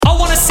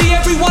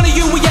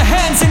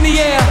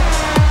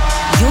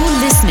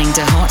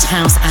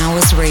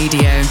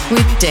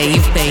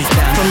Dave Baker.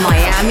 From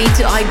Miami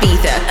to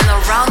Ibiza and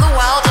around the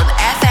world on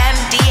FM,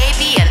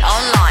 DAB and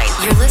online.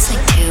 You're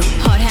listening to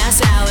Hot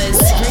House Hours,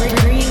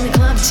 bringing the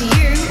club to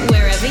you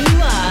wherever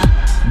you are.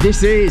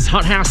 This is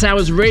Hot House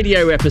Hours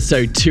Radio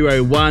episode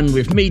 201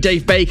 with me,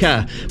 Dave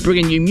Baker,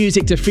 bringing you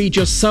music to feed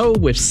your soul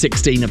with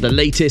 16 of the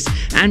latest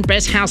and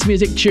best house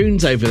music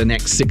tunes over the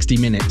next 60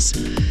 minutes.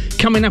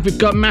 Coming up, we've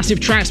got massive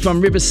tracks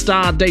from River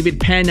Star, David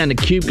Penn and the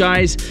Cube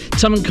Guys,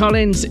 Tom and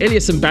Collins,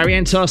 Ilias and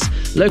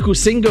Barrientos, local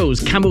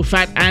singles, Camel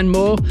Fat and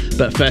more.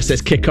 But first,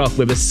 let's kick off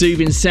with a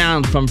soothing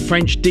sound from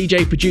French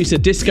DJ producer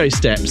Disco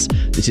Steps.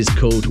 This is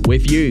called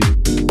With You.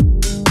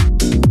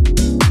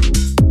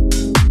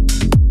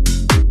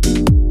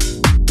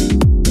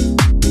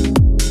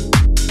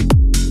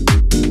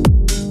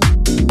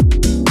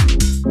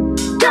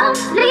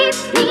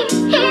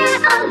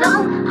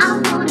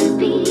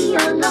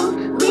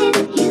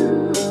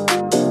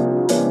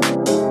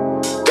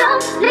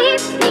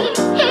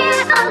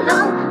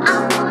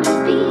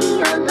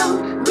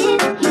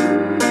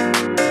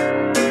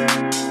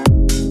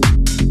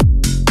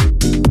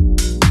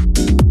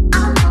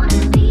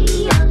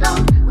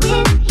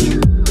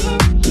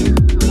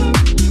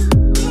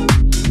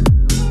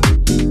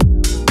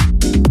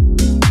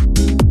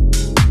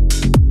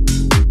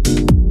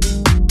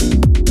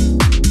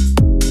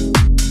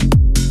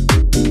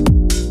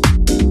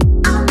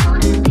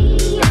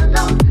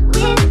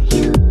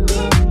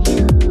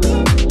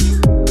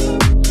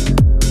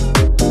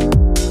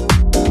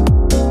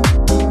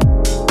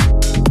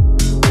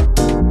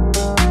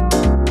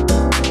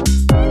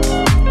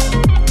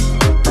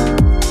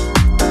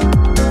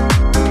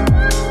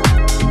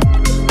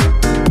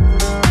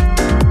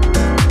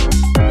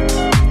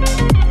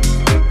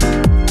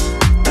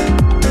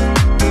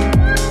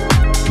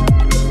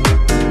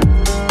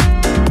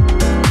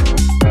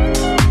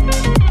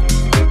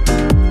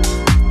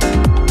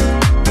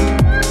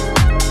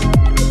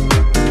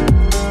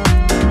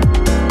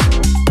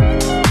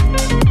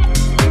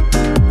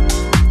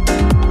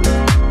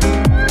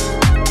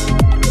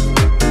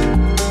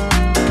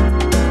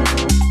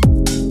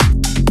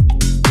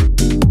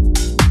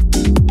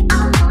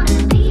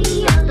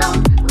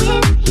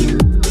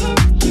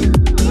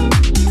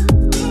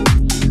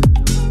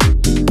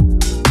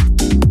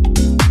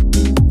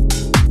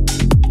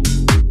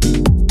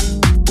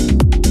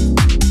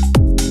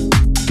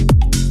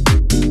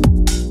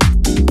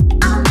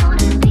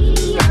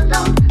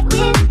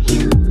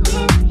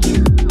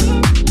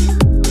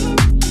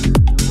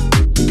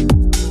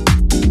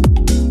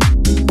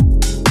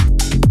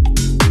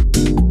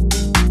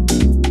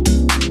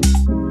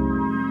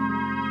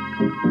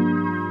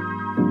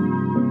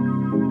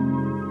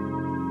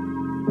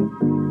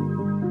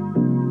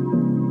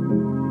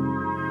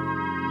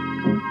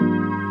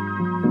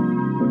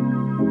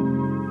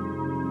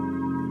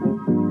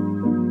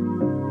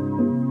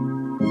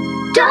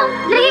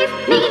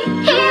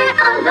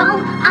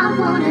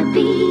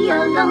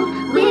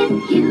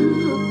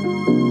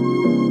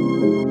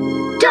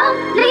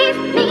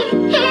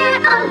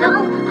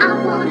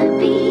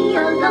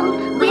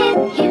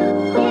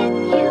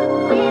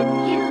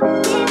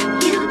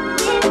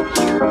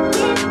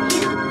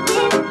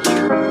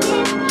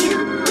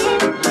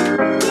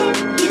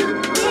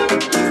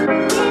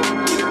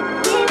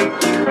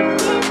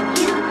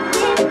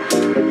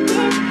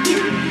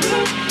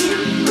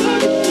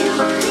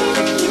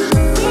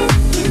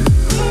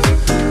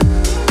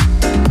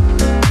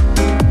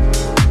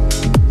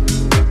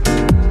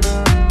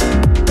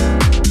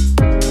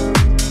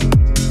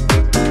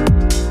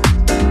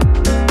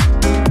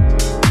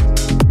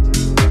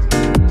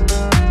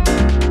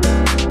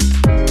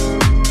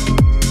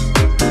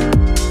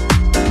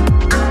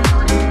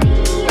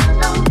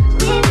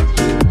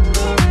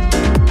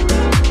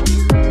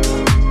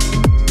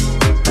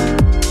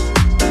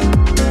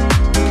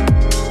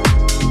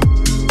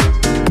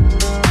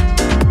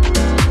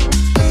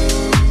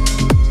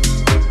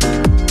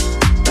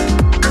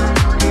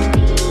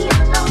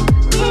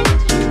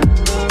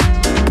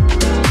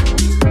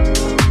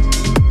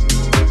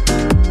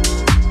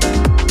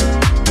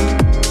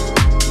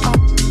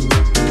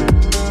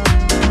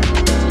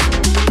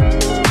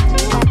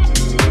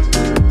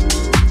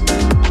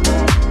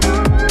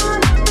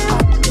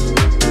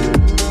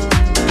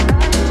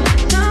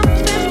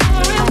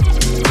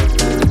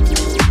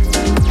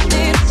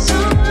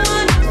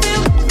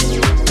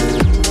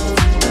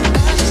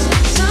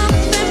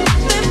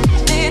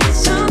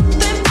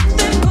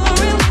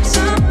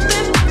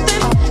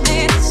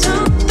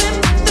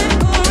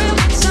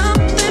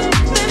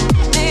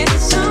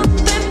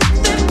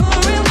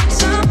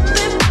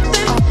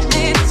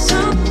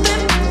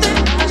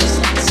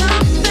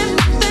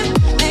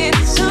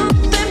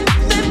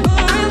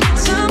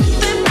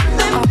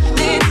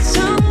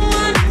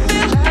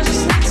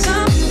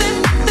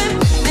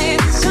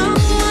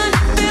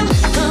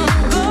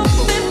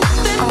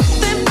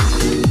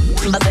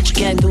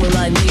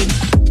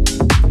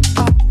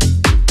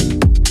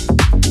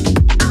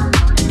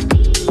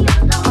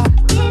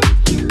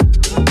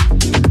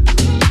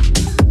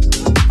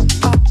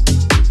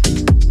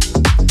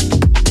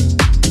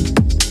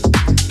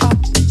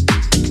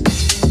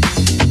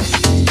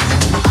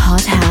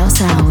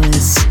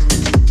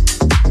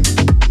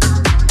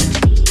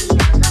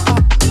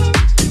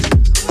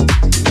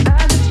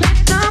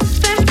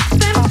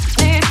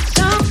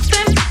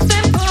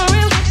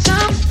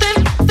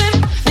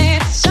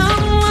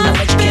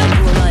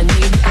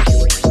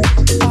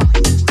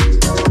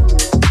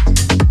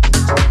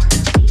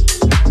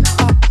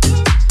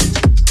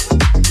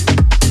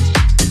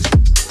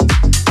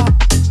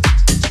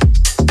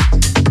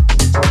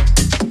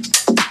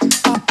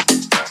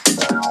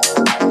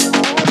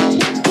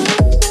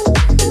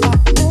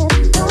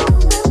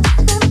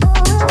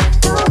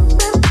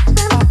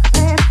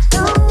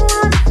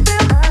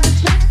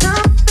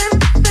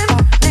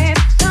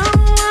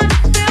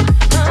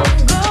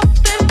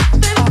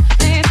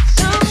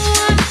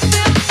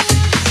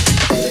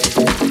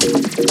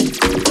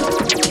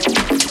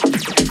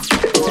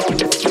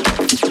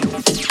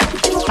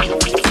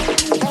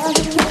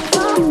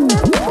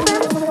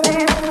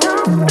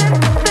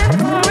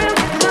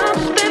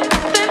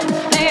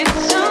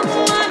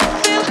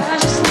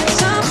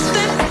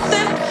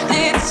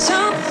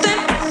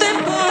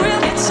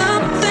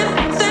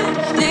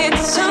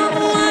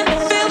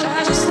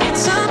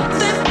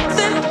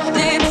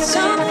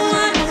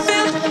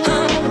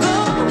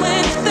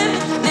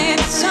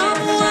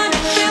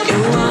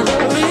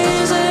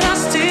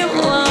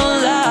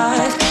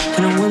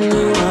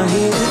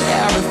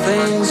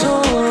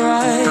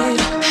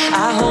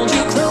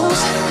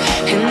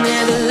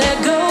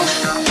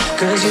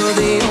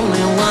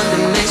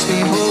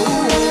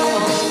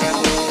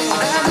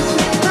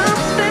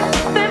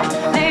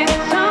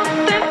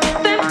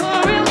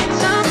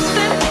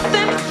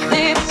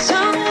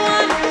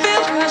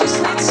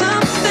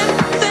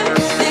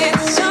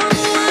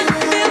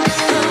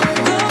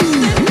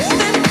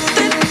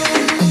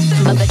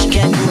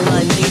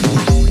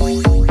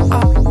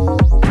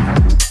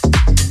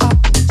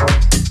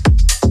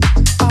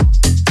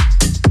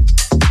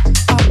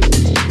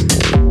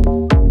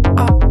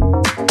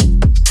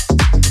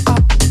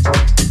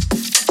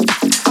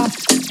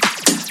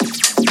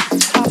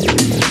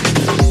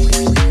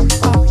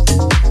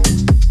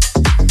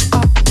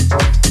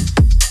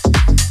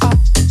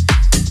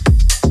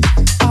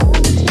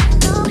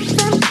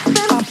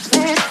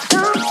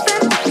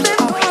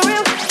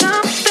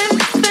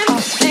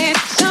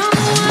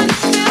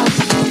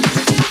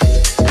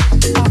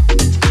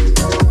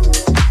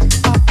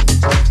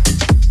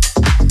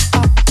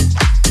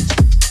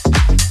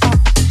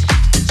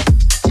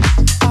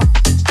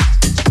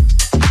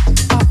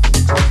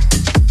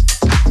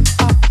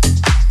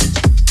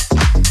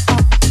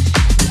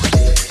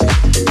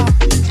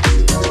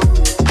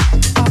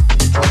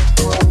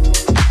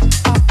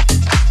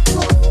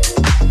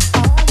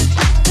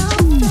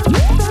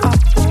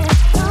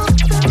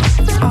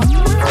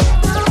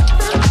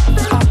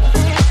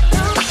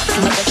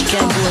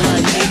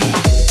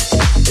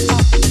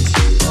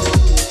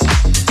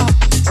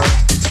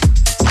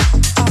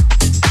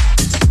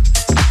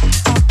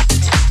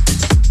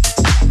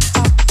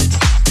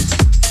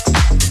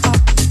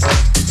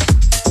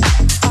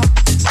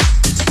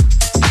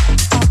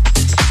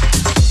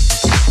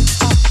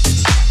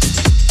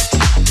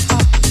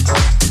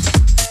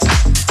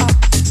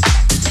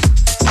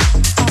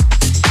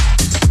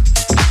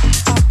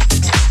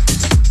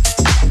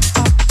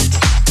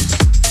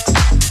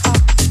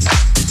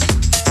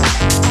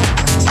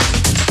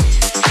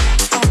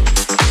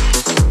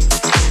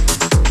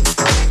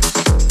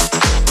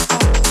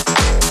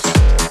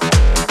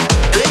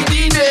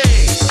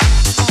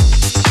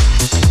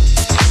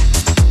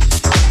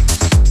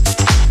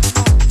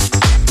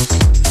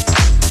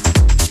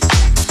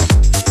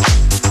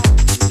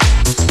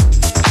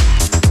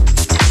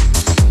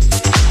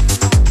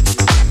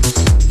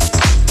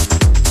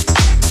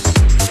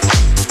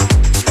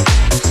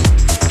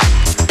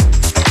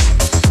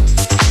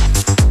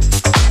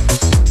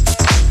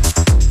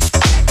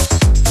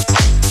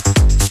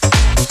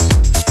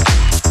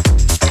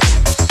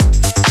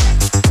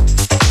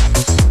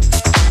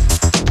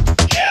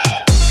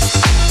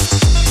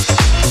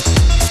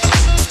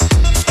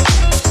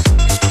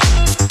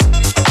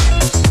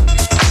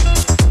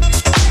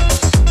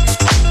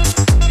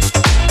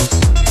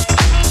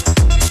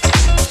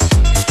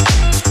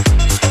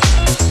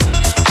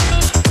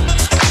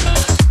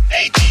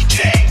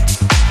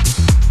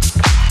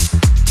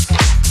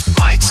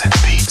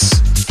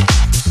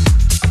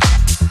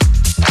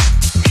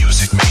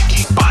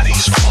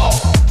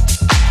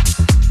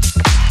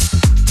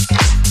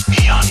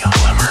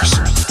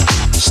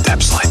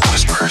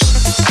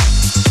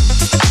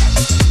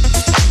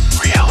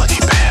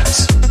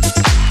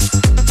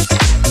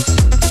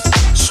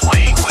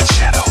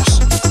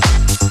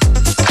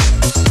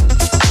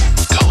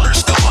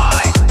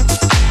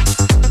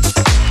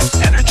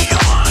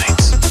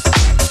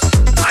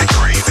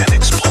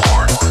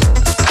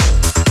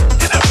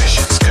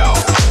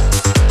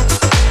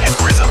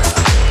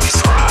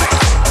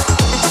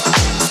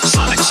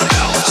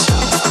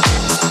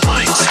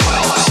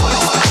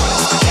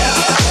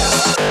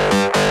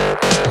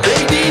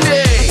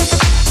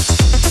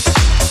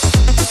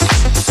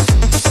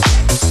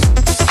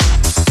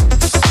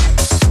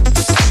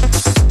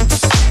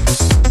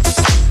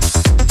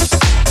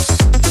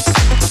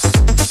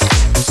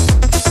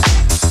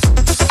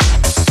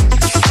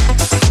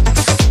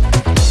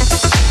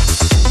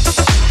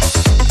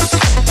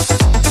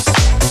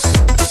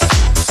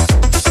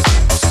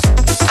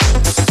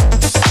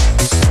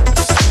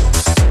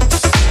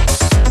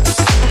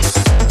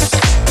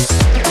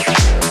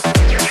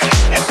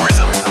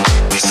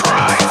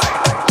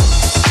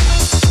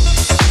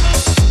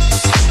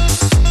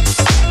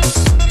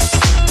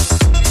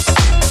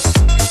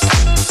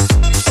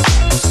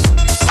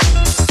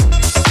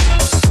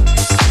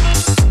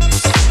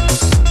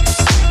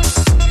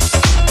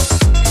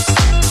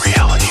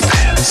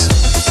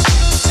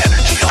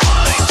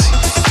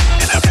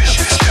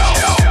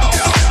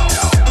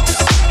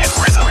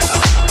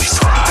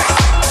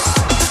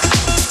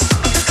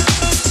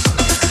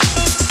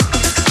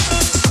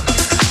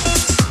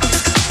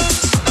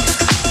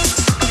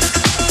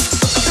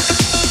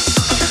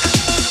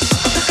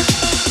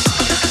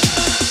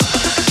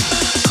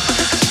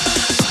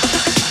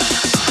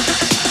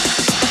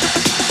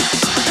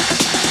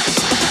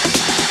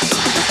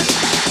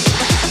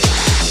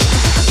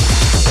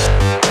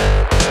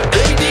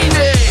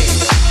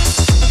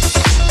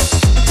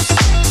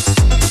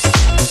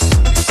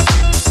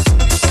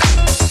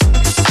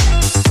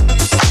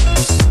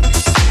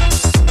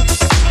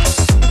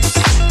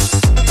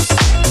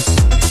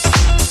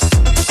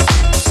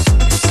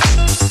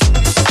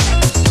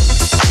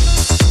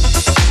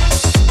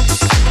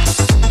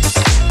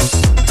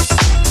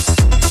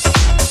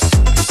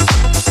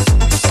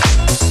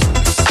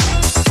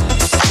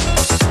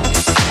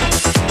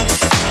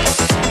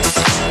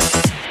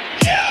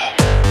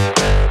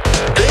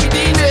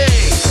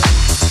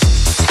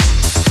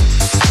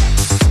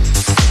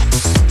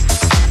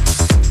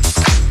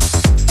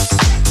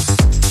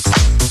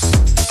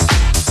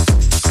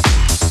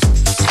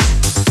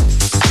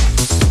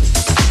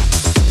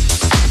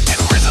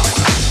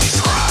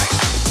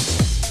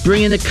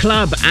 bringing the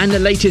club and the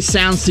latest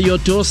sounds to your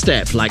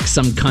doorstep like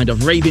some kind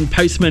of raving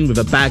postman with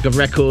a bag of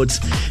records.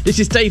 This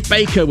is Dave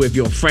Baker with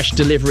your fresh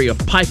delivery of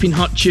piping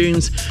hot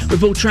tunes,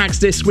 with all tracks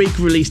this week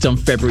released on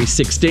February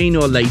 16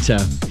 or later.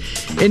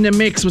 In the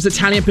mix was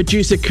Italian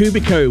producer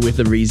Cubico with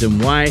The Reason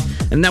Why,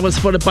 and that was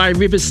followed by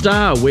River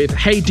Star with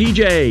Hey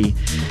DJ.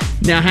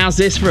 Now how's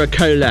this for a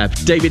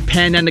collab? David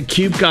Penn and the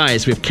Cube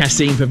Guys with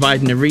Cassim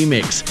providing a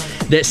remix.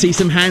 Let's see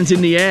some hands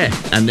in the air,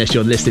 unless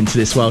you're listening to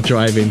this while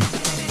driving.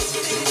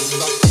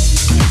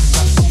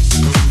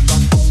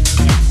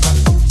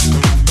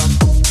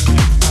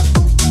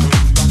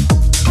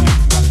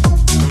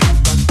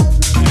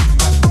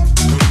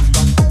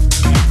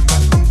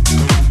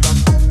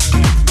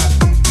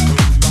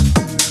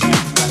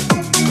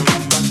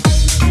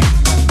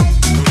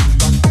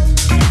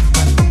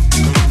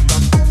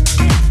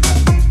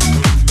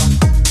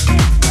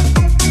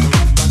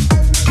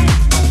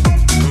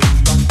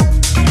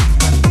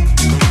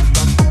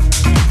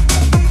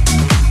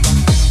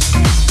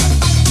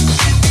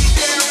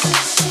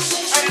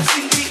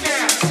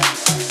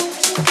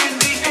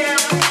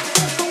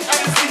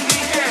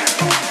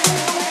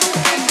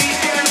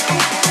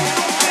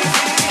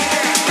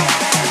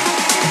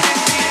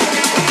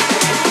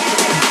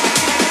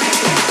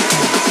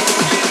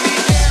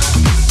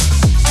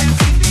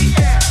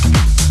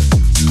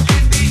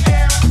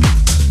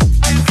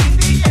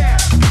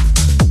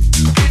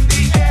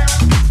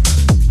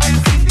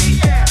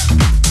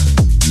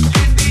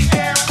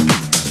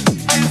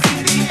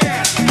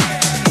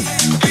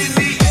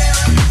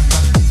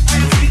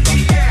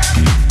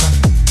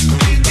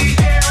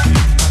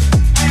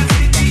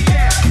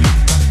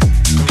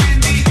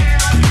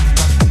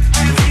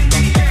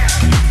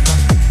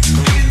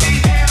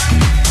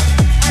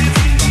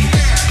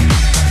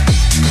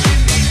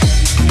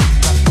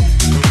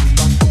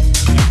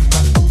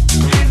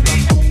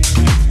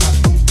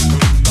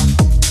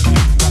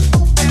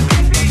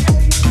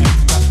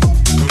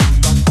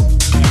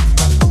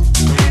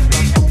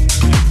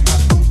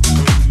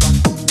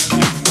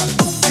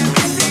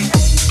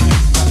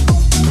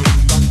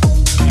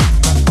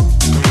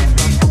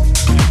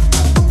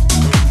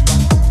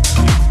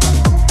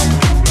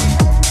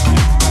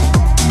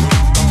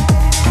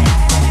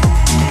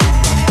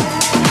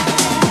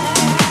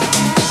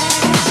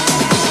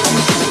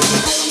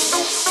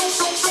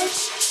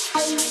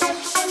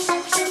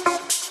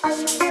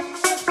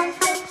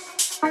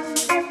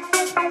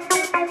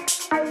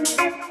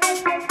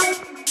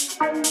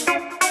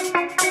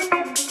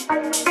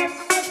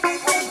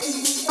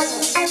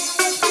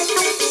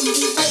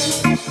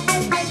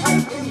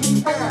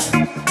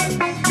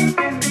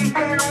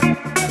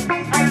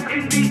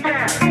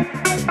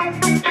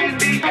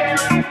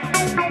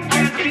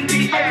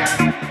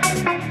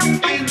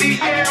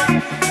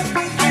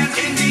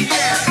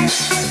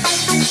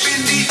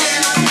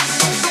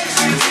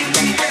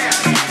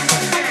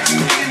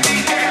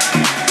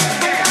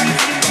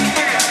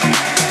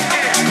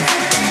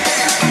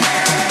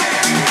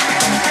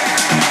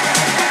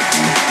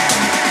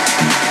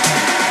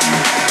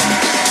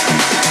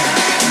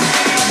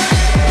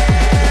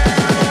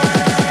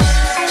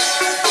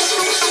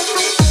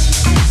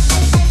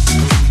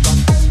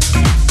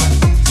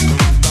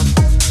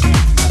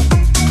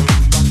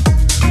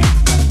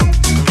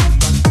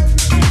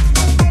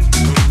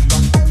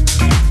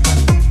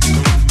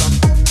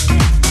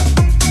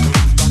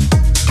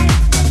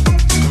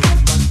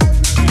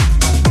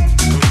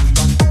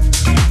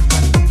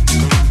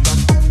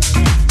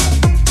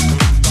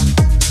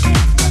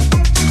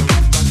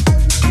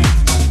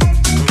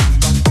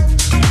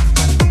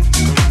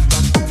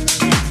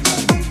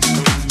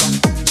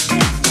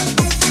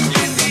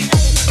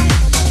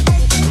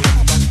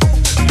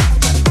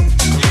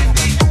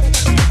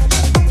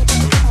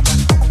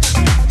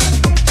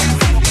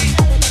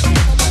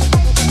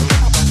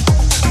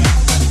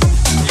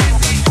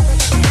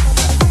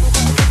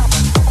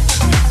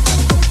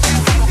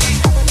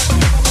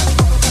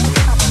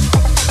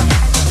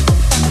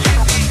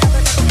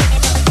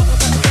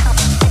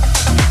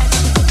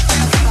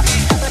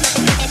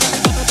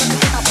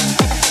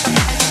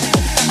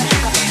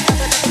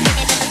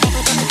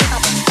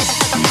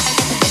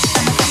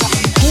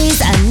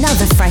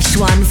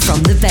 One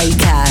from the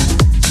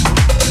Baker.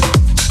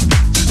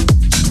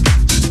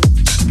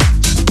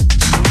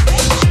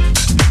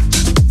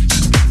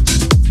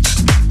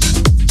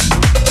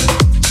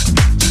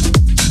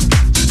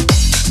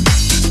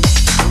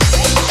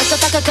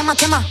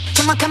 Quema,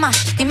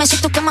 dime si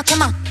tú quema,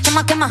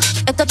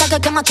 esto está que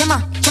quema,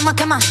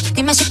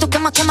 dime si tú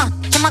quema,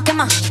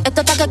 esto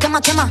está que quema,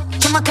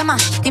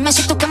 dime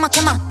si tú quema,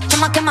 esto está que quema, dime si tú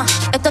quema,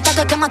 esto está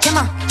que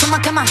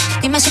quema,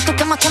 dime si tú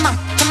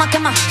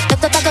quema,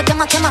 esto está que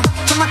quema, dime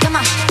si tú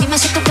quema, dime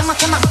si tú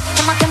quema, esto está que quema,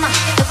 dime si tú quema,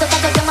 esto está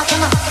que quema,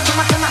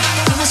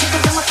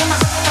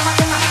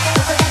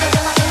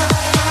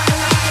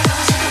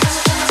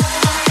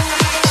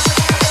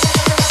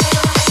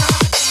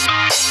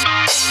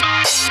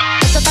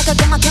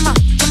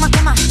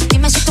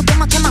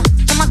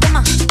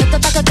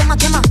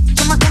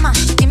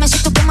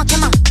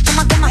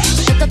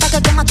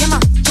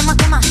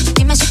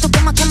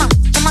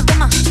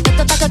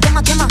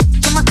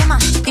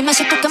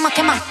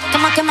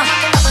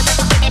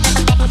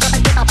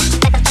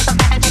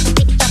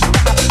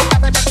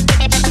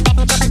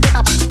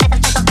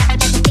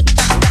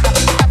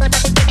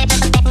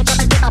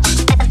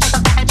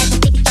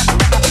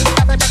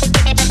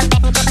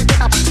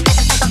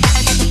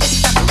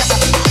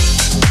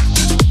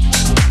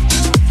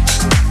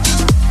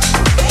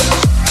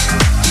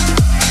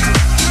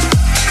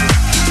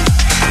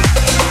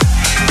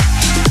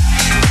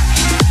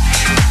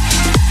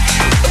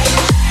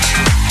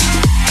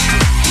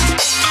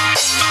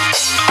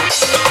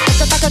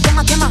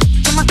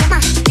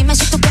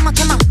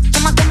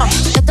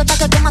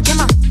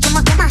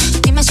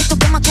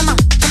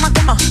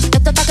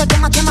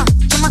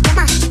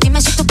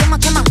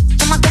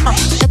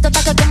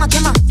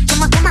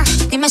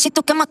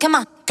 tú quema,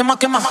 quema, quema,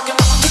 quema,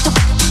 quema.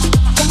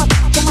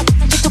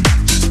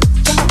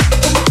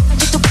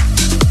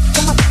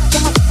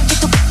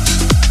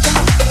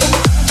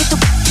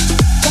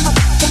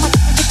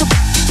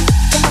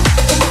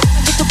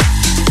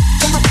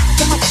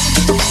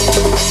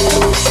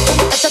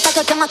 Esto está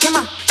que quema,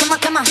 quema,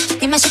 quema, quema.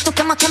 Dime si tú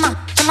quema, quema,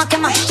 quema,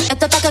 quema.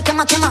 Esto está que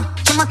quema, quema,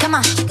 quema,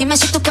 quema. Dime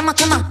si tú quema,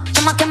 quema,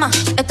 quema, quema.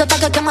 Esto está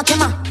que quema,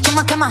 quema,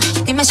 quema, quema.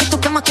 Dime si tú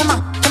quema,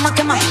 quema, quema,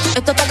 quema.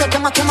 Esto está que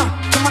quema, quema,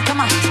 quema,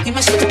 quema.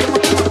 Dime si tú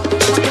quema, quema, quema,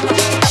 quema.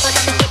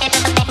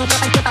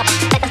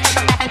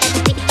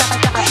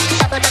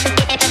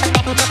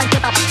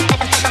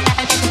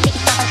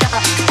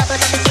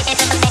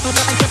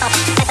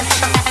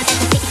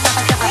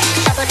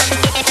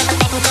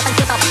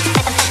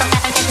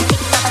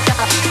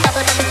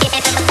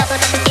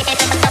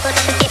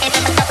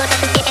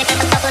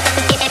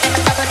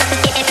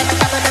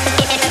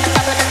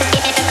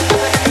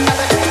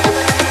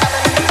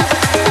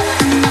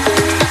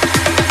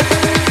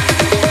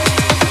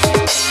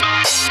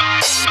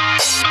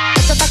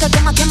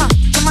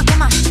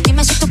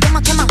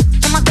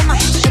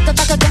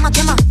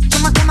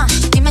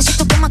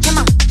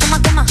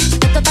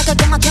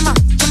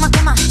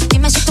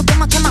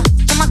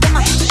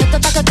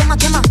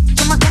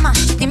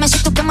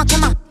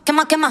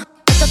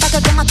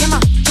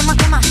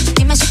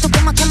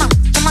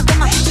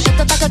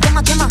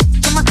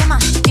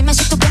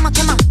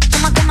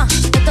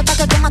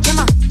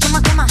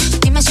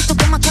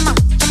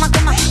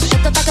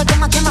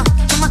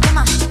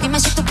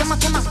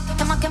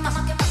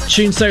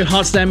 Tune so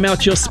hot they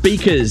melt your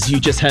speakers. You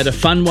just heard a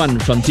fun one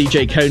from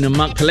DJ Cone and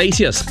Mark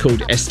Palacios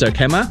called Esto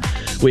Quema,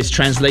 which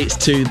translates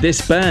to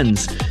This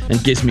Burns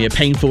and gives me a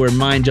painful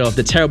reminder of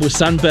the terrible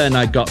sunburn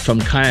I got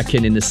from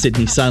kayaking in the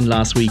Sydney sun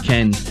last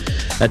weekend.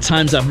 At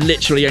times I've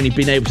literally only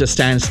been able to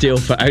stand still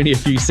for only a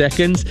few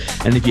seconds,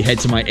 and if you head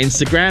to my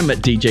Instagram at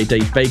DJ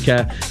Dave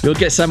Baker, you'll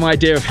get some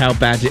idea of how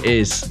bad it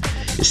is.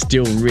 It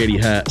still really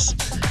hurts.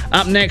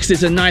 Up next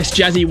is a nice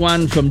jazzy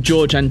one from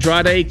George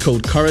Andrade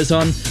called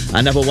Corazon,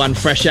 another one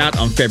fresh out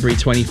on February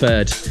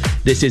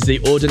 23rd. This is the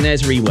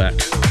Ordinaires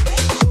rework.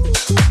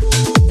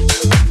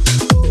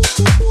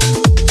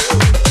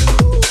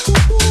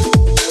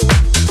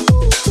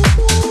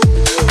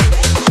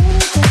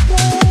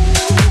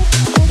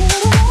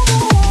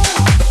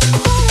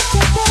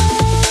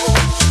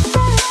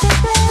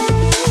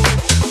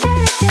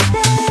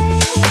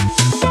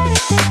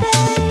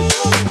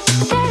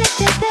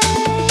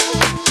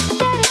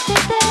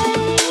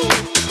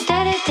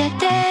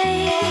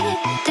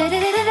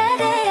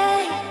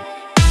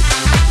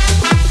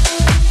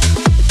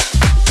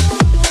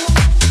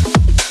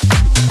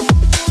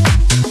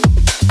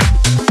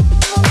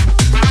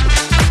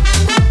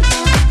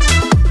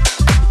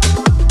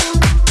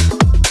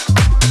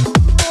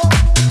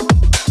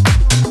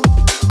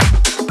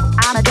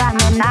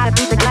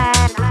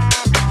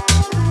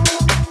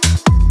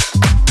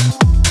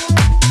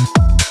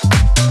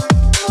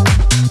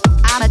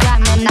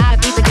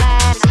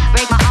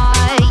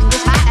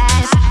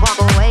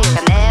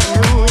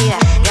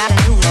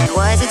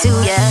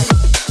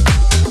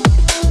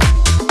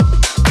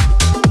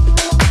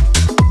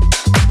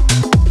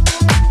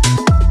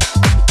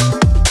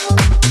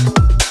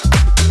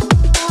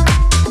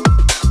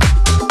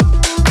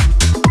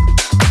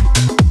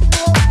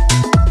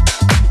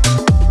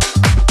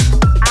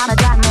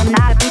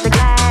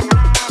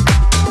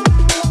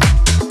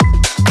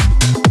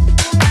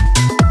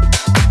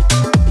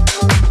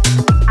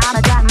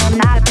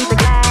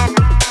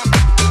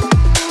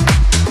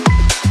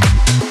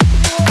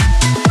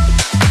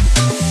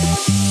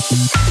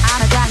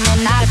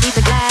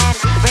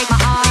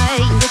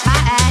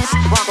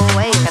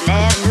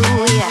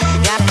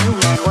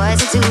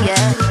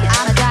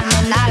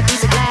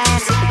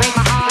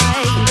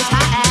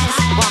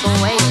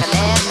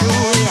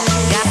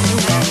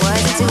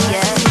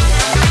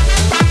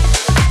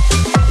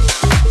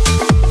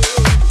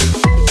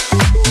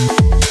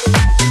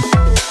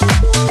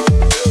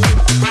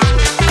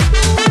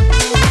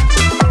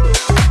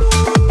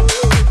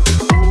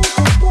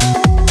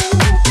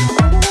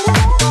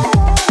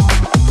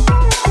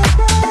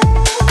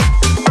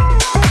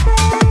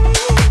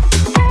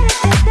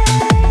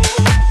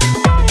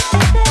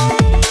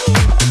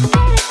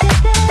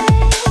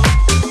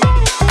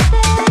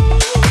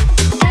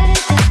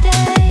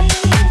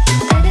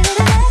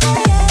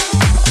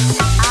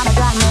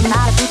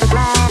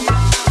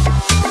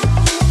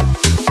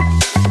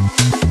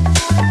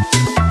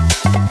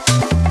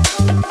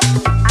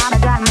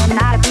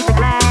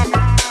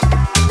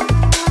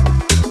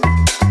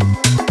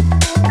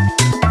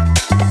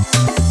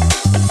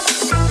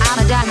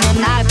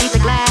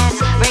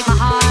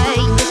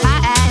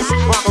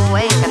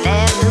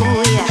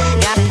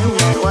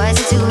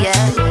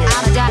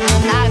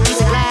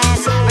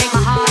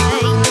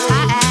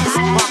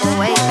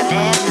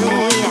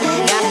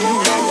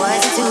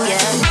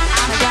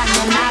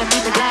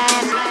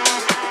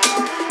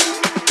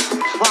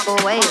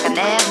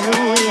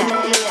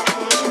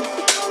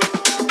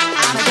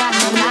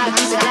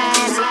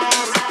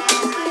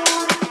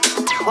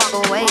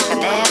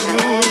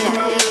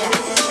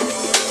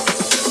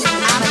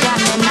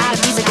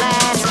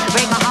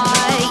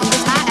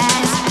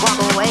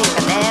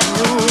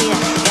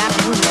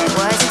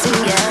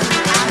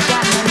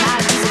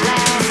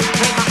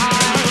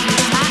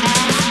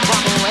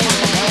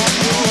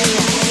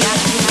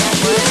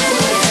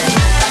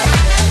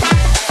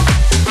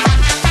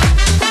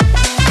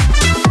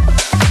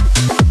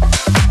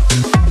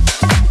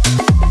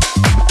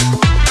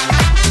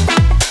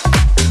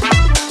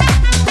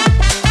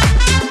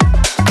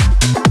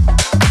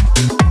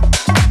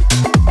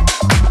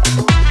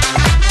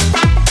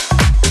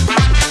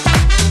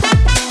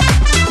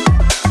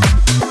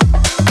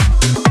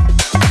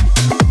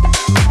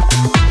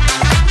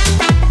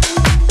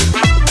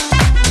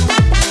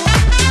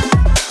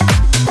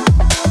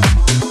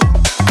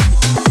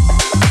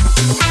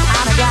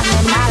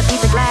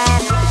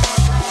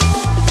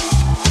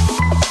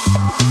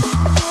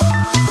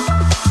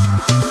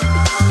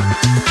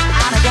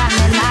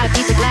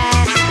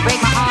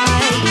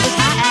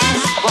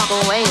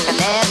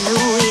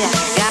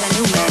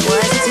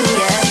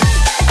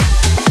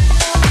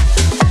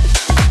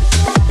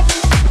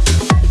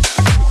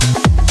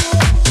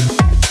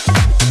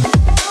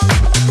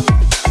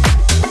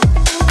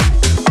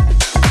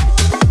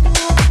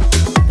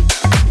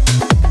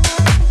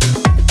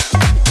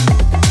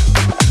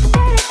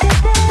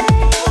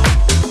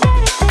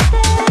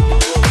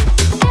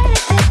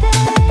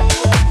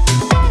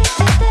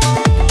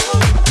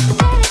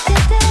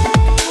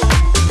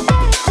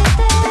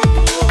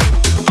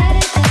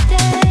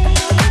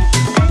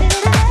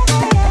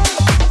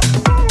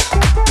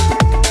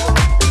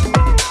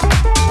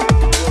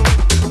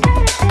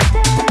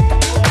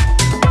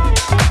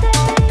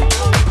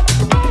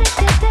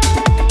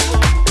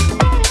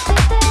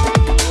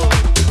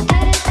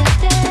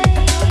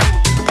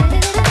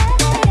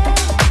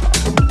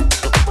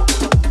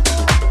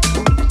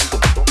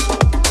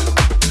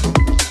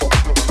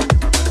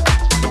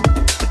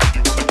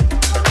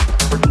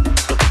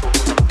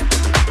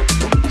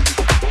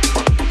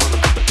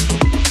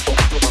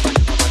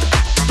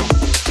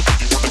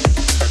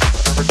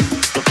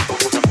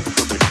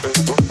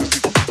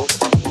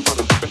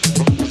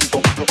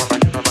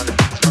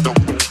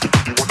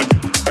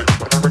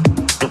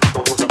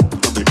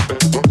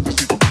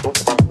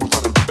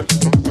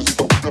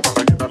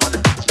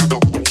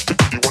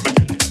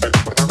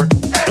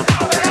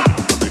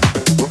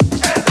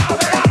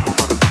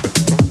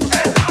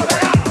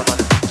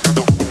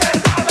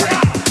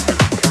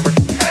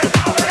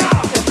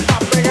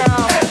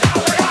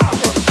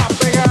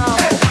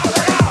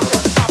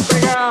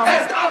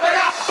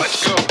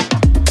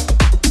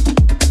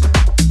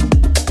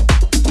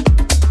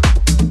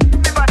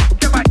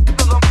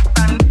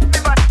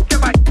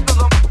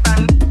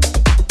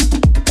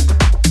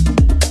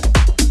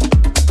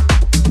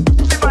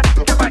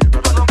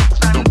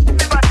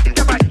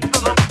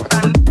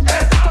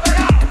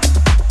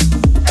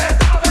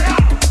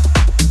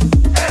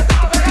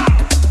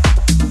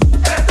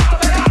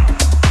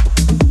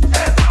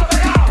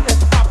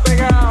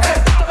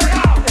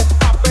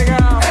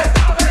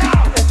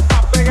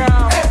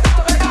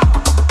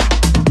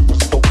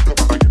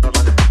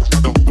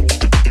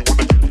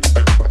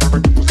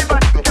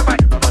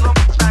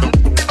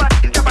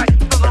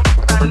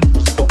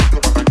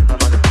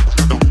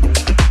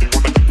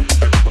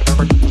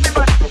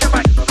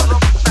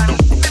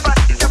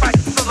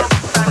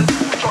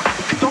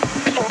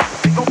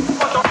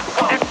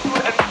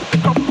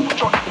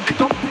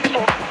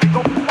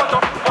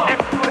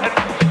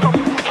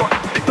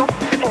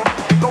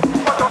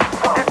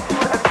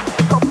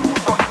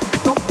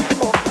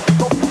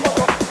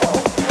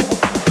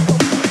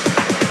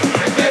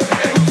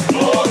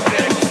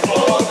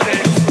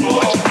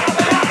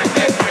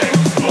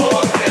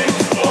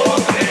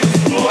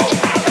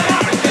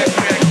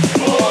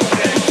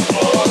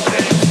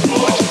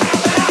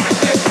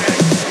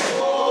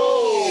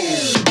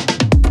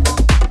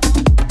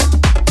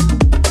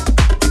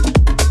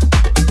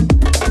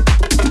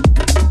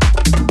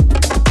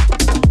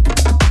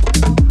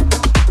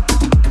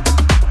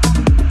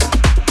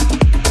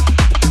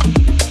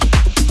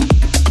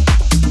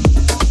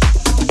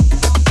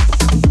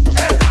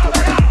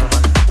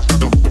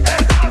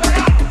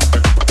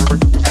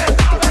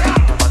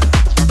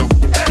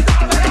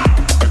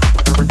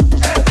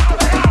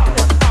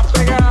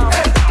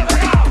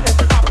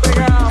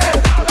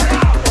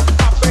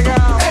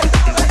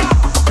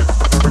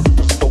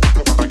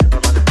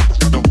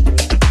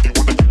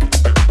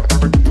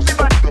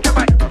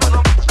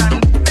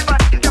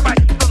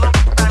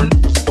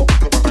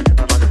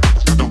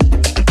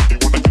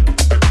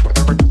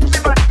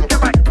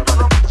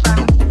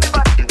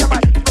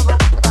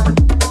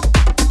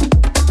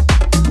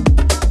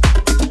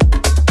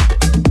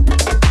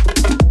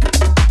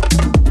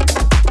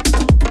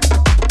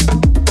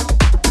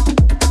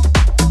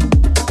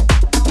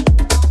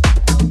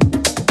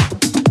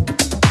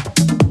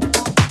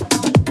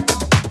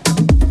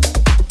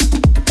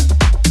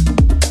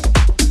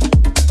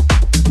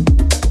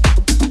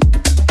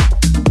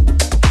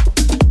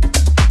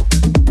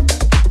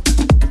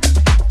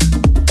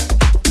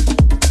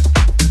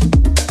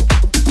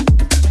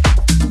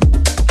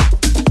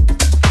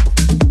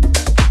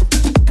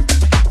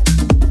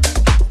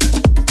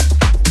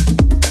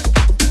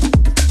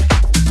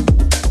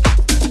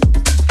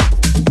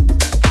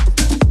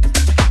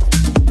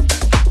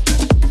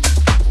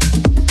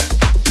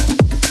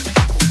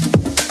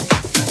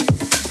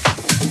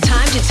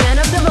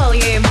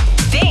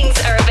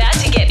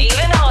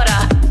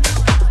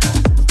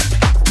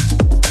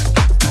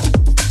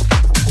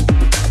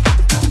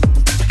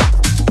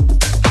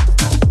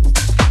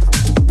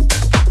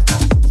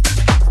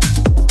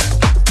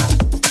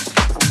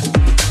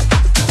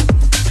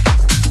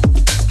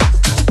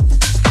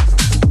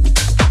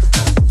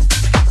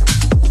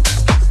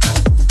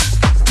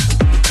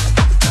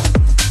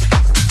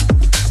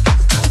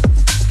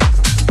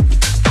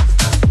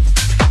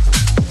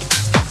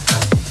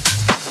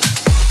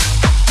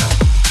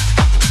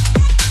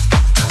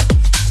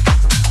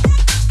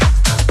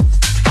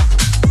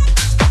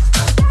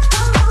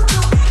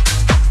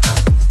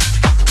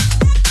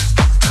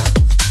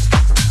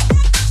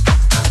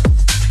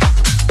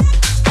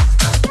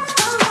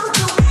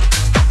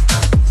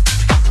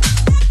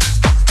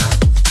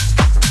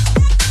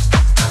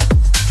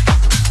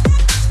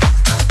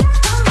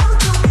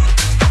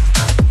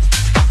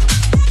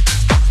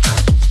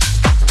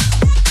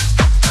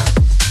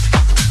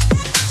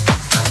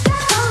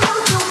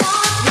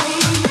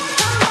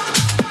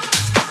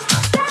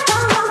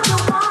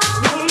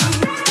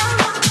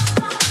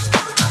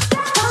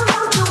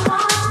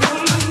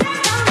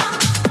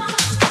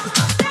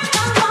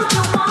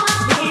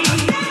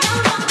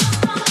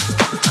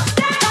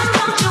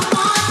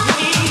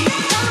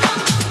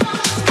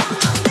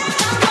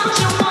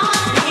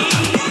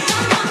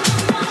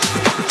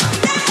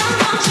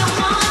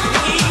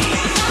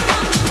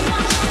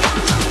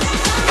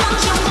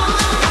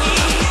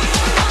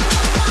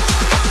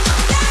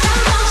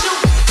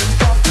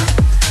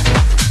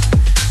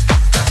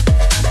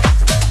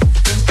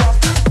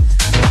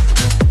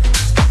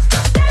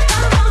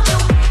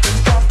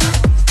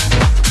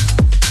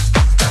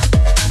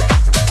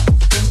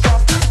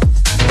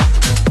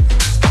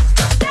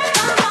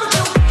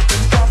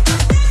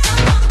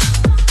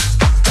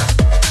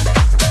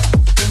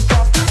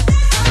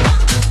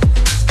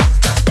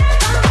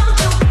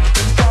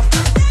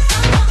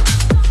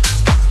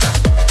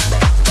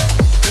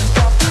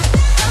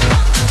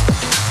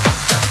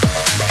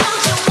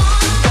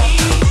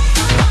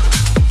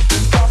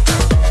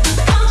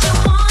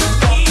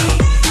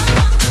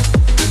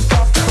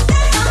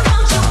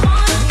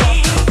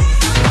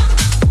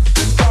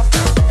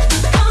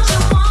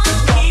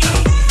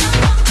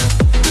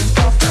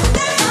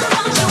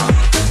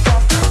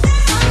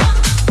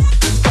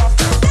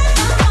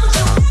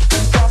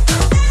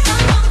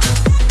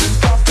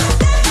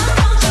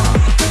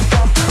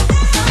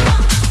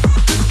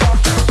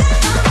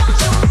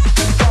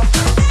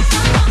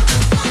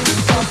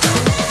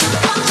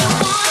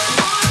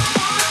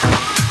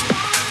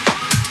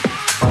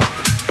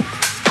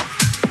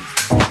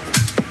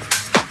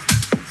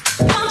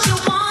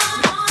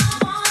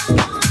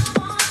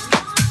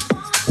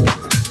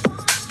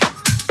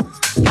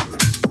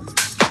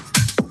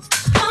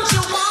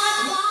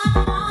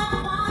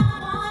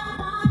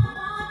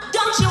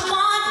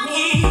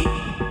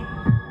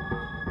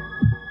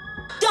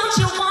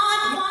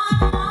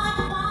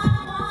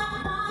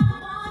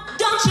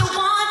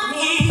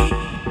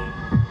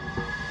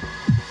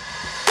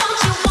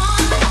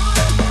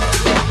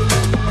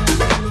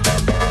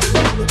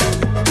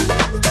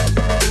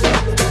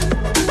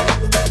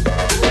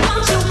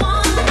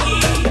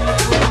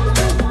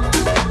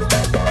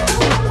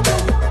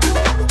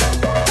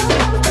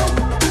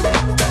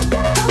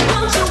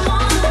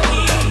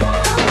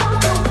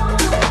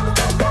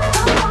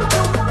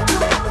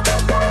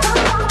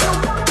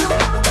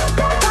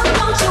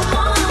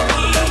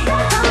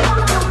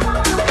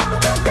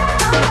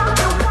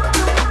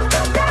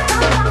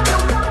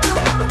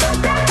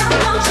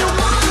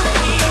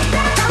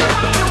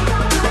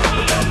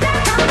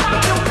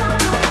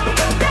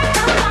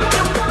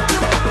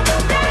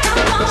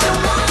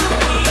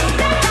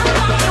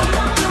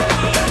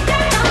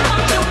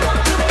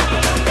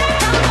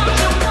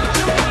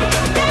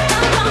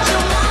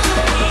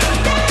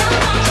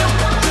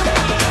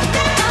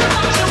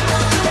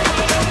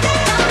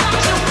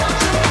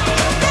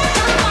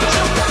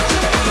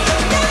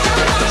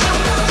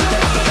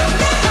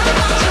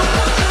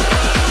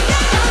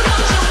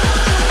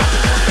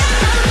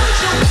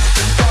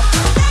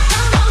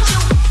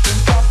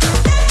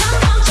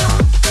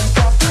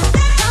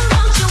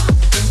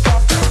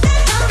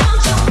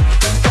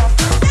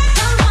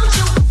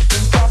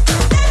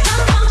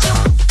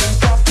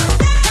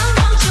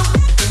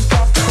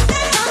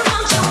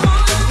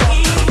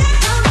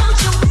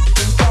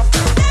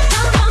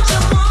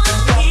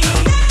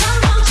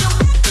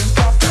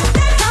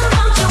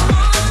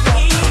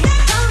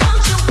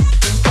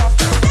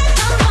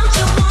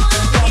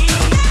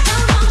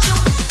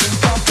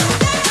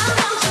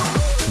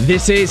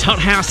 This is Hot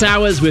House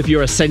Hours with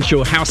your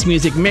essential house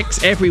music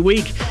mix every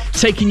week,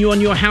 taking you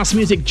on your house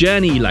music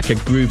journey like a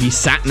groovy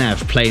sat-nav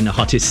playing the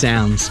hottest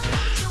sounds.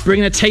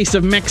 Bringing a taste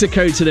of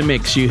Mexico to the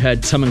mix, you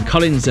heard Tom &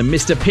 Collins and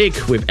Mr. Pig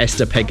with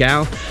Esther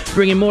Pegal,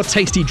 bringing more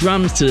tasty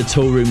drums to the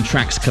Toolroom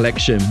Tracks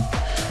collection.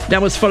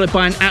 That was followed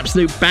by an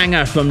absolute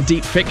banger from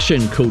Deep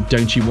Fiction called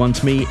Don't You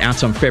Want Me,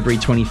 out on February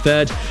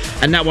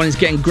 23rd. And that one is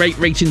getting great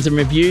ratings and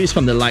reviews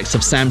from the likes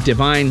of Sam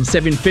Divine,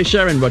 Sevin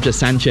Fisher and Roger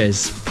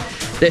Sanchez.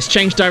 Let's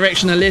change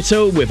direction a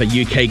little with a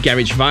UK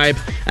garage vibe,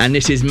 and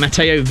this is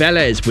Mateo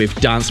Velez with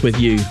Dance With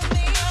You.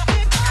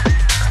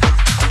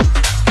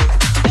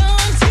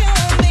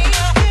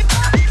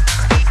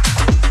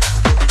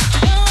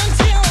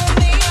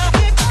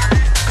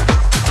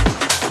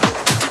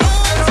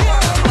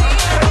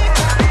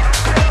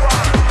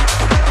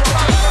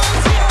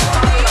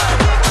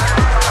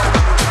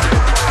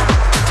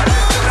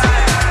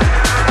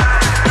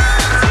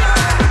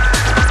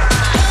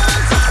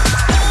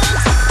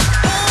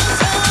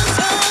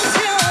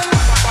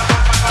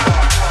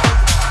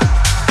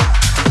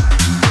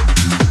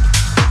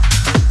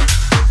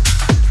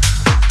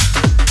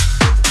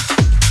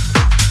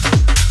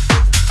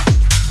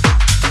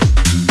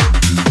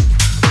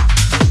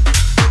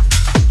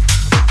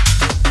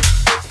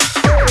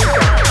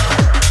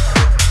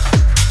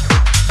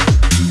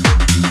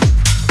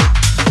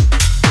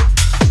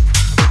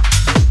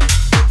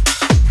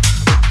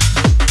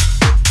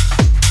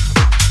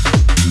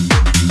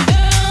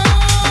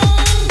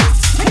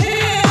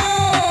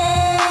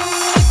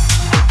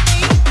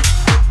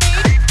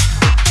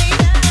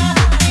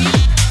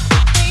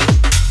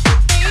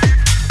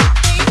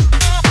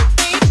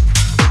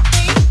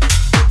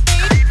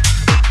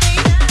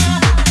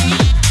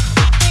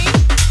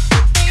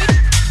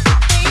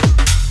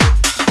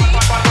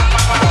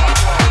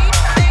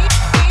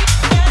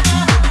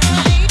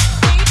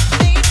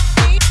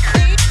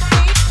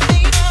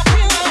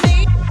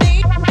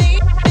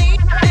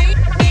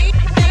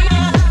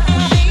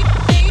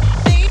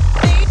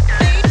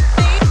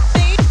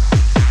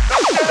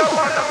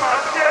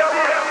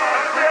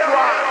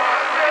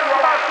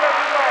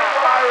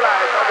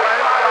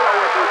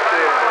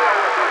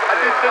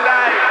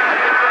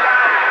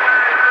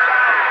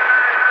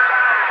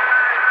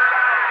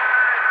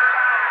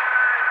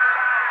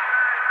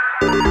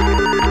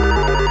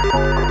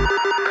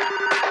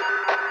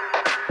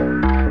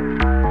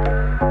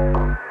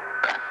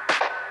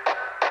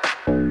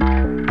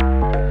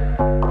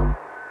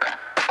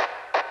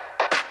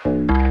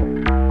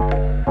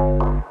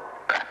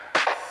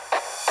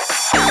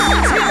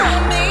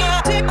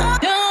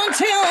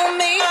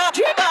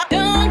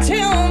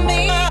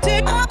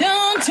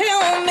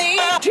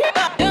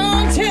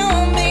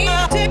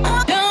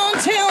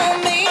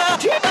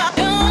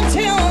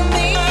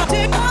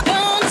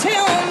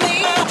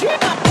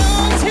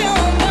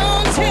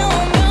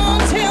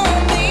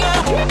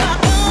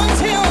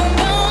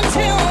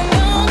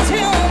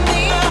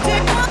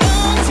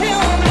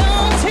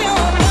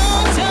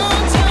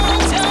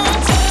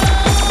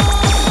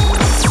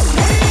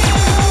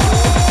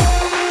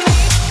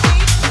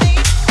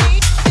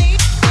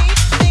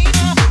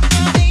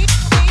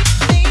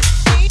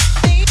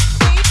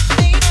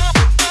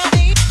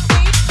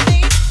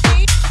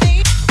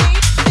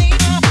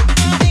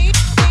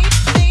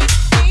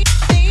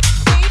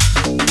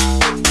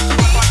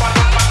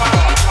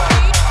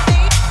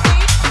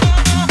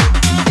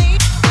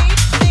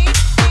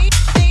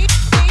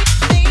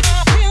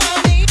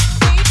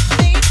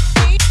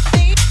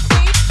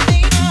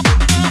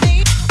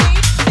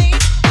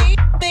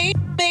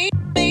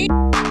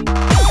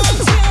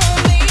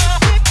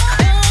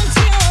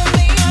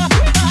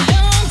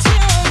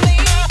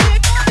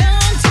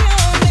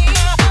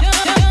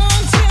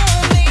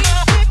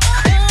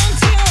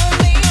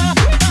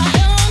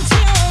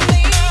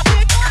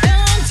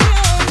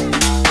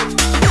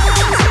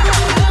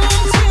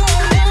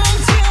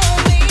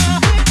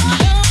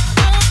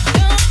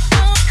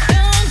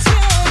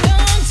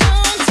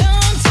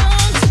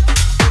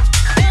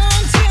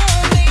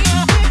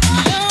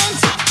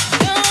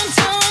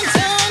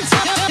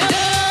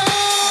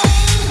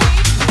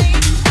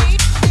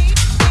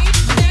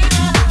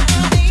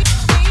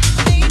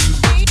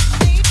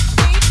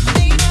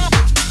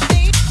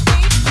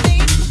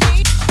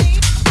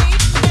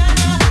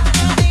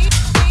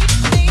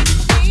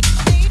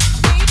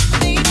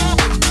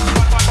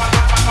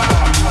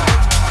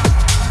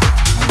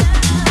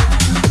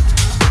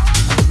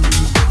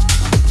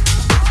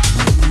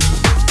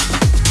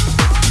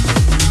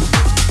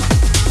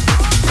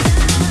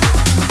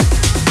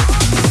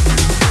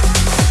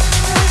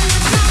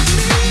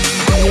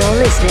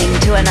 listening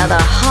to another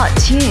hot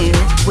tune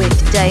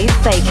with Dave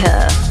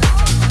Baker.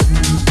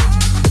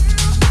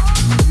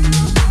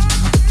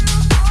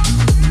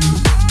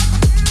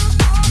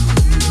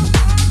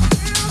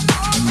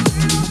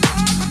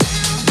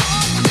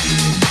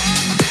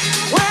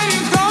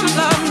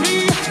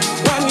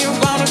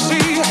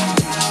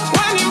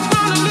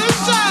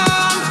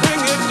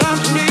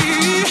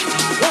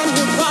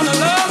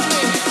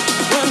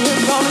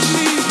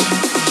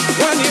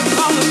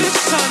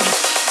 Listen.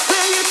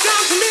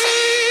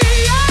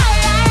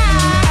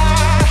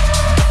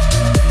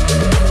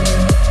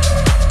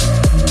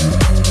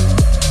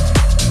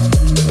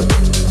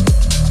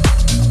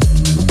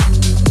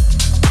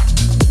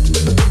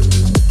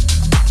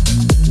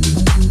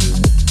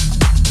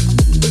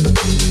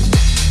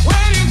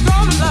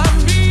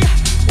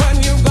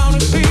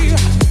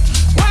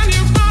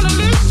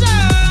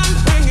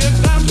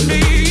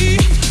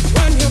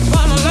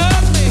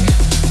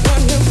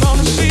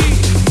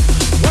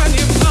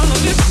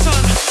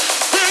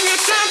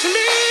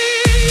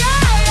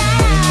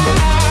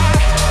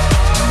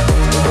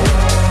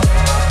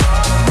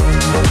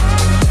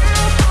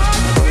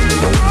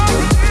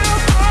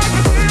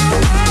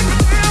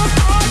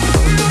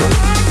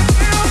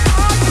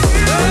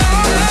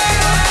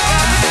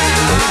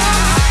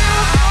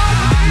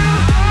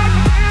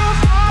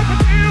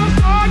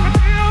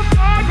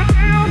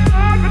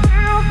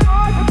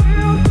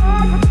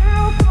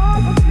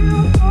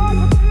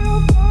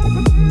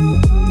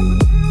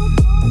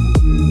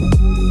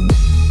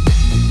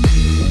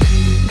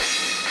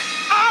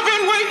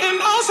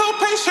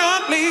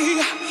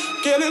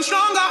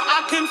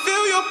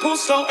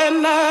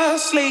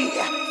 effortlessly.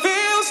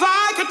 Feels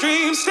like a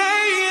dream,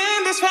 stay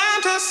in this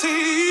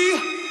fantasy.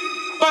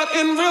 But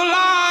in real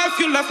life,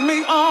 you left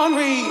me on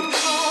read.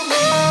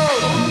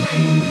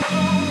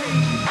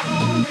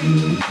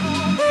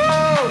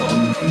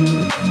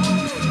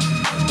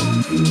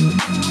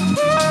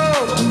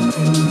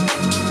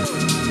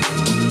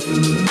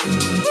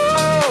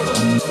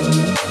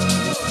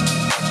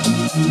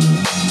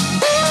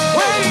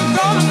 When you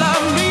gonna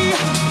love me?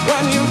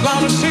 When you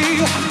gonna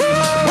see?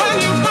 When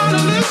you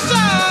gonna listen?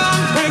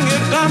 Bring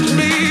it down to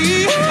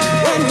me.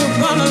 When you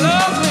gonna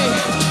love me?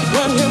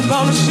 When you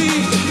gonna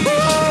see?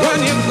 When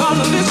you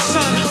gonna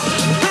listen?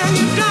 Bring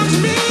it down to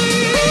me.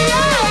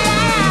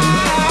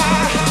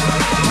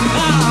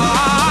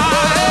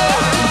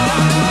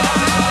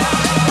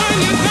 When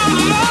you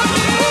gonna love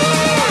me?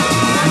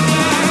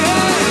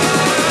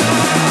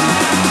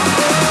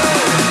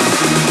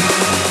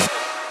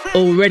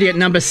 Already at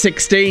number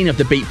 16 of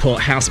the Beatport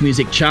House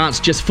Music charts,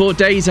 just 4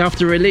 days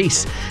after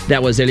release.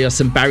 That was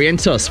Ilios and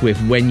Barrientos with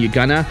When You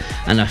Gonna,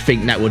 and I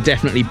think that will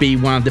definitely be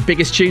one of the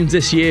biggest tunes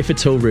this year for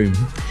Toolroom.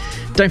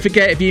 Don't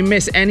forget, if you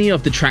miss any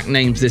of the track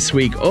names this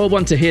week or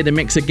want to hear the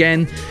mix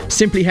again,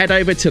 simply head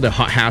over to the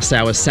Hot House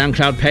Hours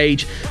SoundCloud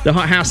page, the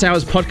Hot House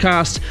Hours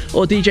podcast,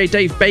 or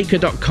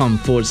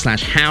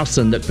djdavebaker.com/house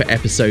and look for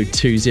episode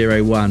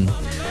 201.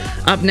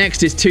 Up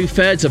next is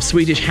 2/3 of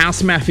Swedish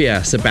House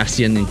Mafia,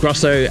 Sebastian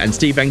Ingrosso and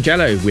Steve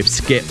Angello with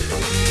Skip. When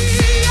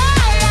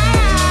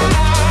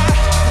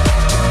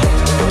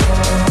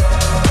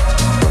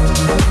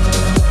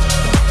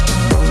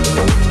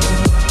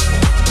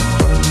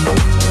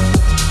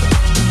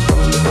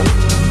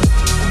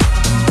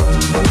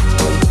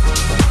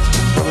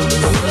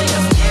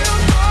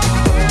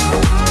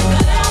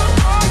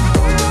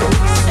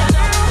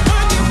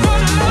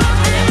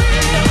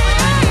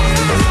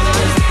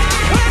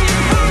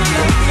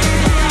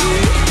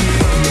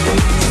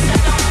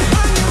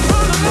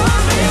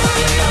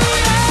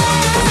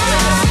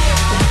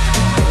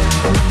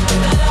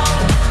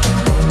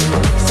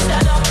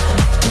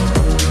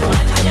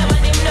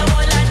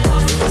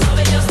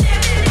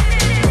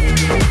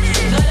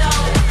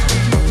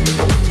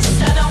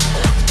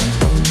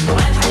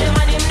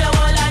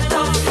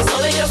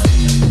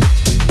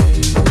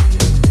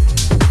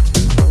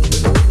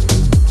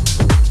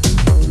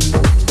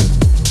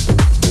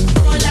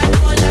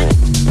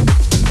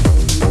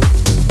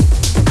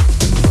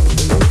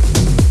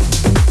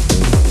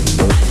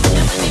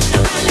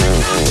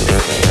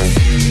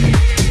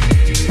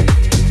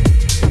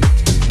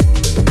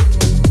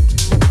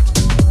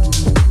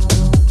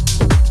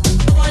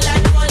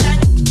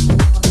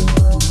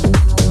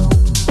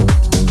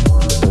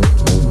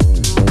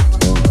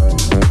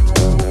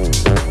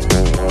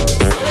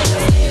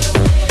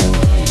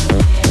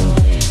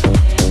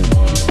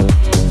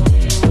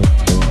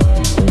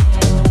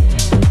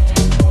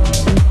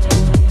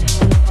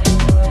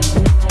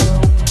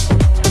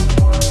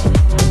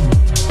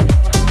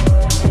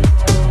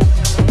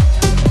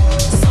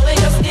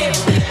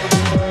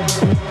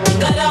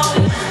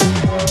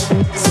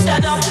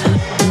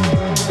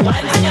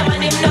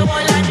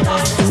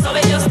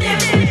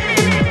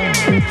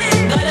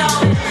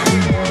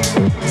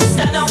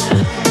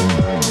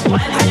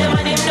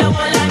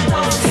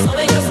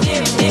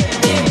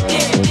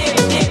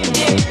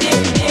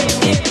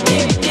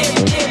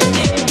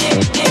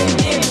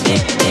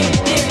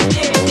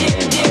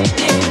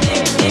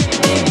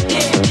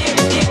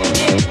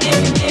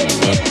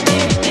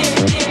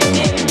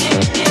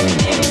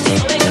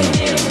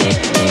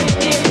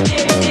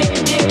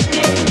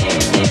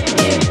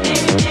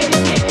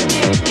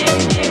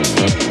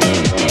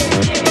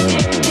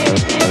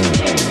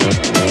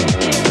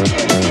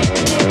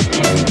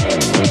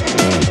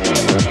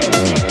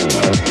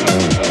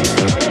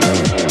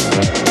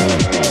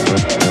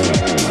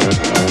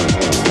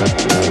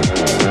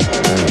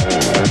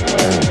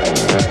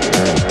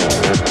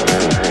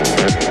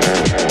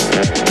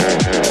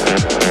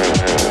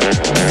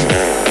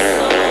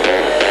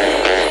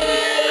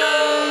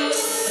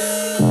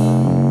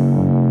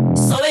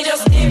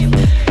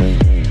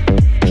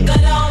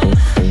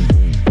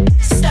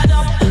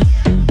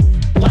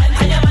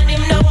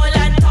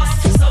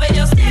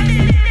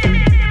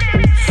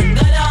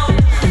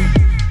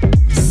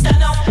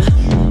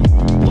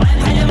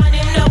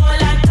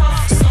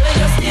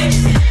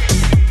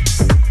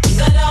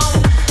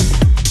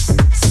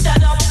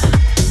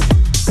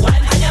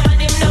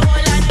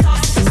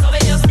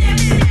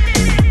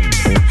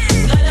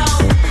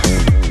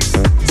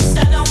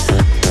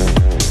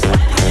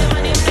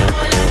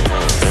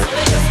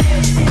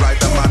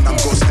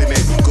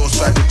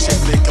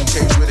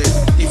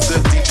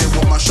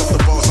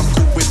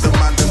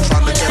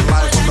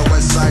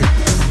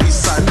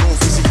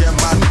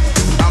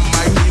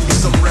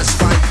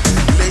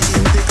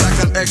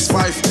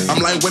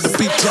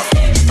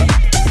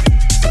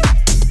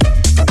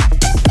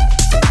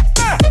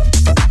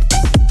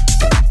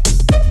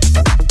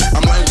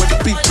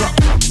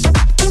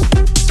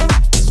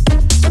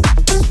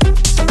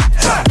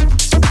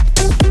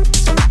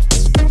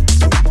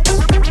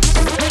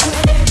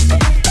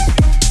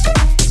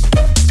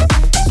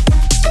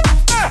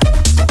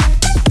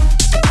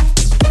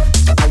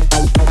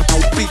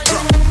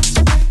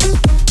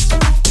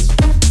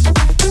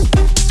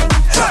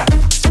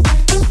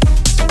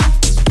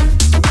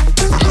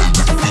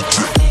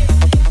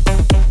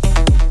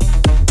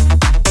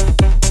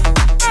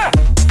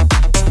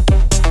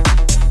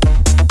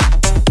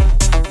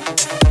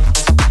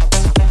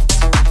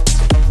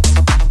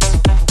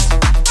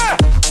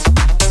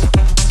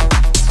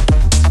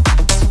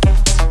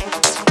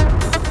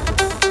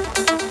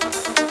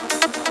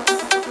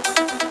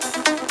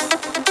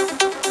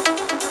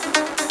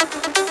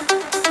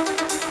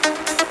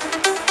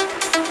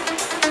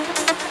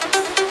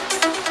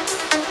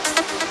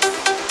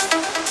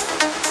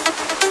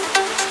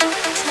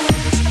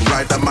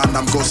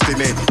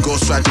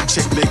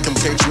chick, make him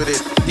cage with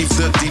it. If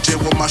the DJ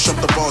will mash up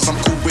the balls, I'm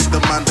cool with the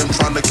man, them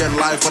trying to get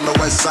live on the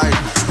west side.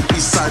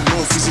 East side,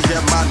 north, easy,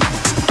 yeah, man.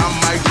 I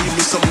might need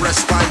me some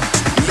respite.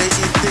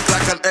 Lady thick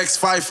like an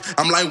X5,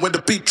 I'm lying when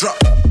the beat drop.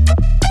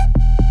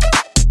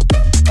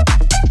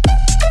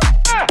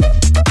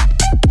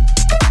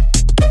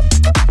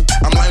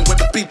 I'm lying when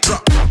the beat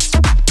drop.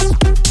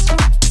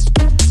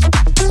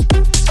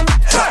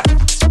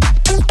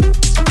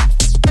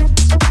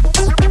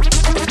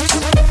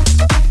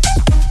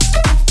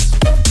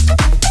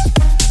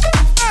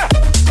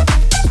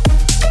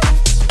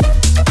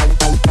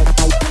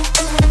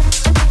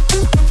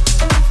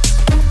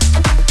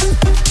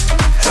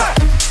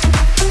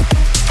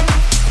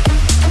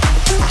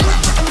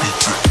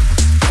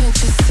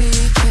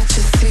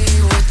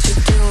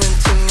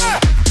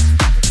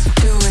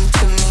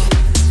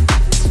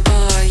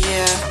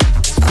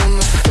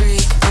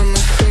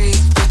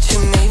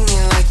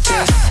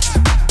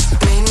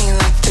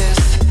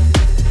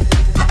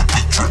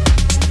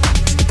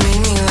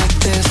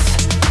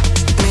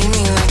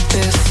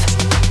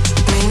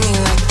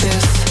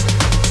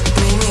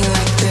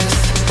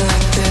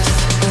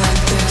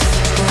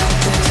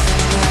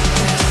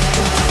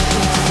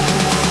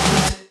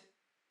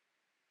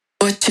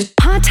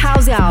 Hot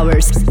House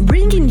Hours,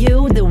 bringing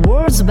you the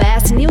world's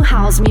best new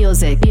house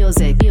music.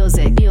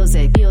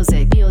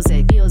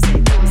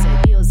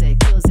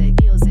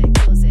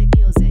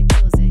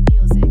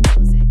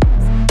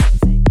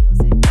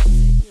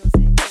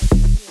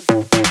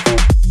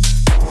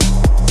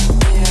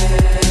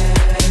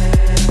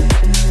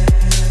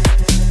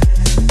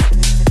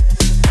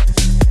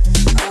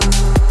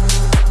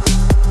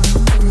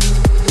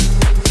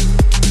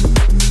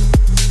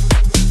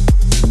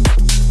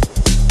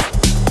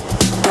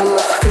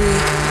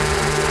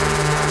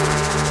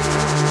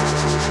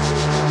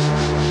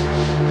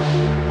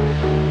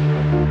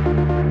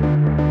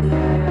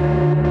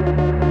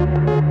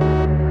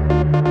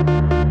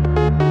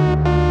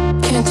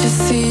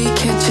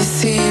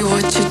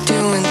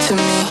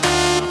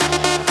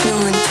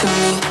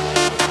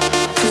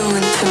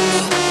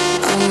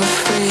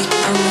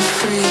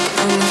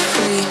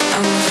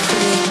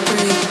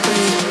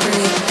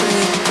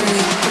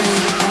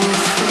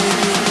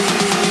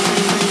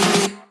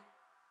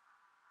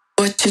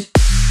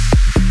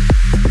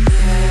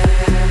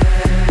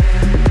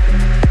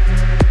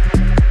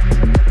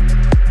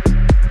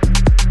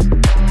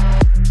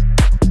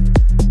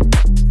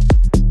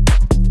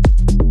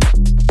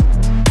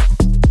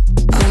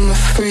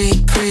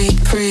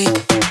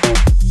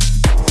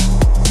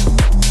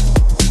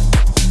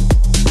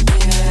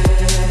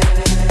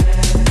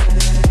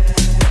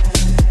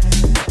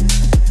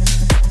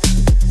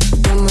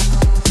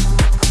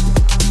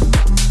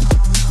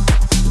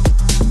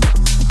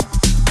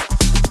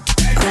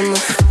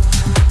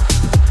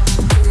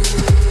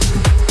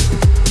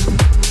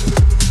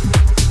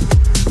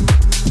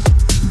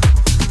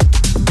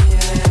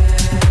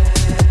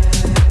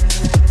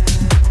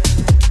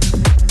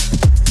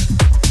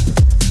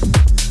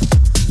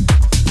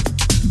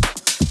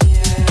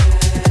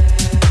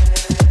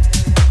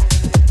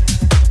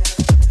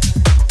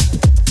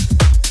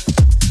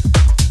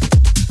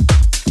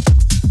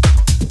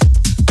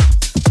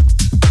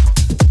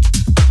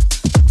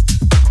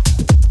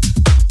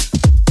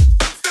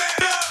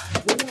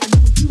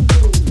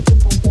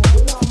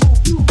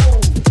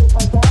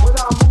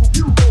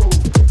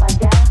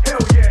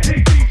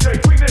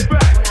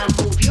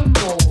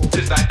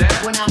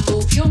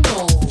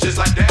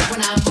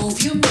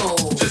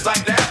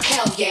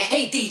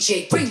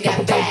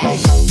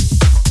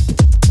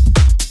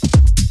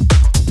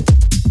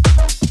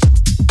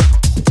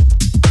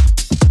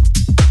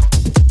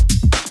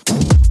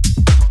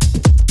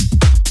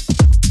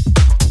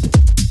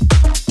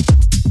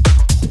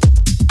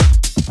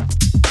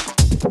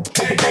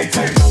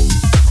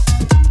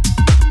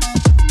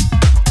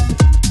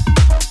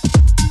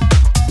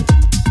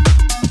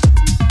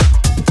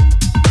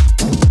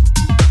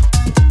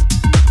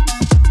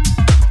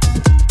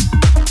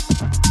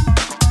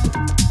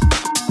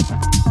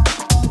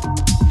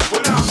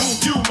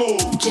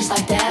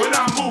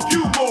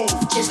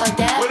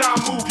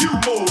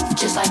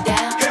 Just like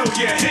that.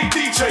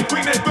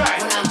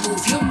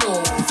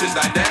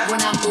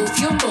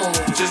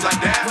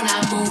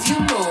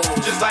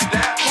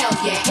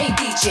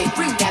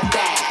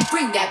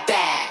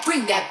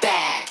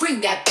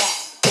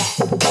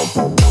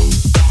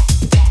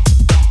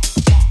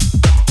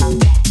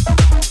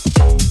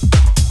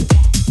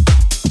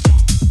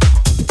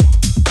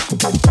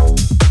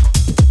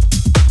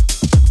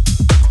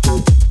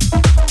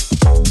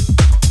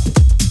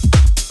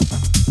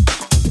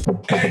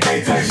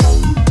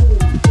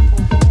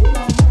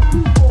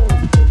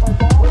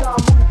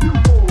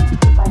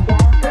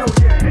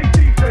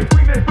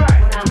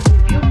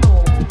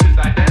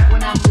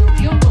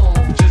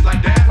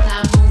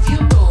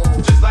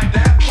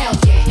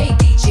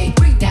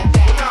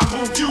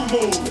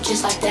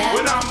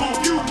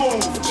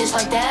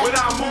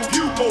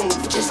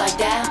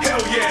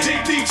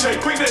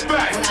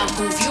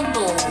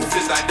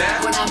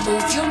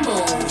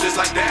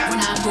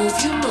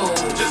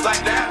 just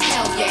like that.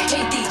 Hell yeah,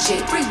 hey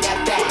DJ, bring that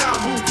back. When I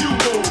move, you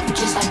move,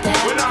 just like that.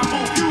 when I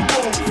move, you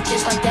move,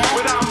 Just like that.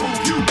 when I move,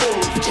 you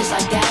move, Just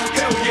like that.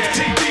 hell yeah,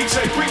 hey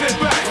DJ, bring that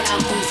back. When I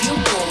move, you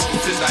move.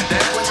 Just like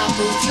that, When I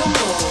move, you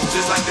move.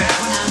 just like that,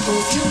 When I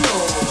move, you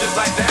move. just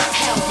like that.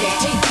 Hell yeah,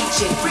 hey DJ,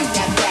 bring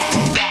that back.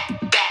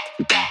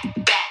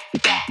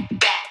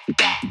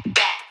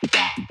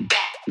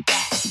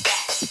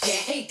 Yeah,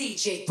 hey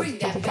DJ, bring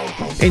that back.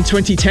 In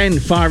 2010,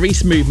 Far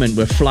East Movement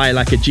were Fly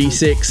Like a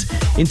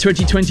G6. In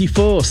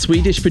 2024,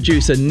 Swedish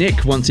producer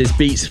Nick wants his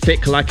beats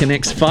thick like an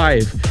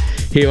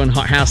X5. Here on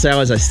Hot House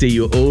Hours, I See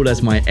You All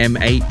as my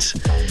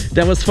M8.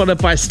 That was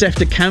followed by Steph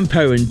De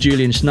Campo and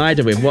Julian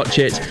Schneider with Watch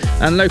It,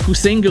 and local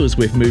singles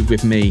with Move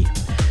With Me.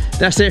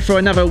 That's it for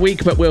another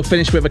week, but we'll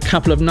finish with a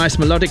couple of nice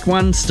melodic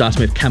ones,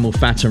 starting with Camel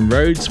Fat and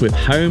Rhodes with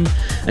Home,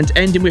 and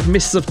ending with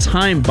Mists of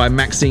Time by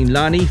Maxine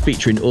Lani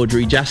featuring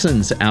Audrey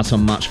Jassons, out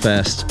on March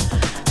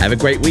 1st. Have a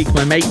great week,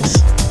 my mates.